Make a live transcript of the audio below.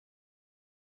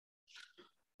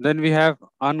Then we have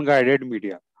unguided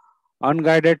media.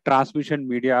 Unguided transmission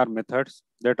media are methods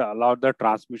that allow the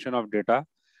transmission of data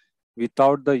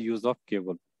without the use of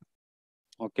cable.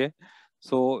 Okay,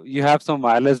 so you have some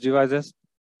wireless devices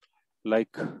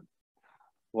like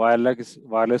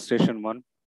wireless station 1,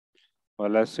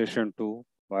 wireless station 2,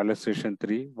 wireless station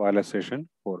 3, wireless station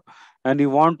 4. And you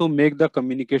want to make the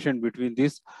communication between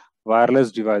these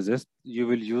wireless devices, you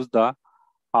will use the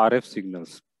RF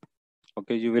signals.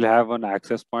 Okay, you will have an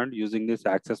access point. Using this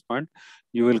access point,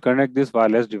 you will connect these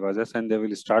wireless devices and they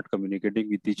will start communicating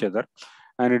with each other.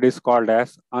 And it is called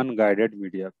as unguided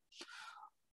media.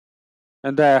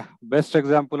 And the best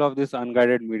example of this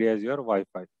unguided media is your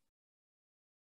Wi-Fi.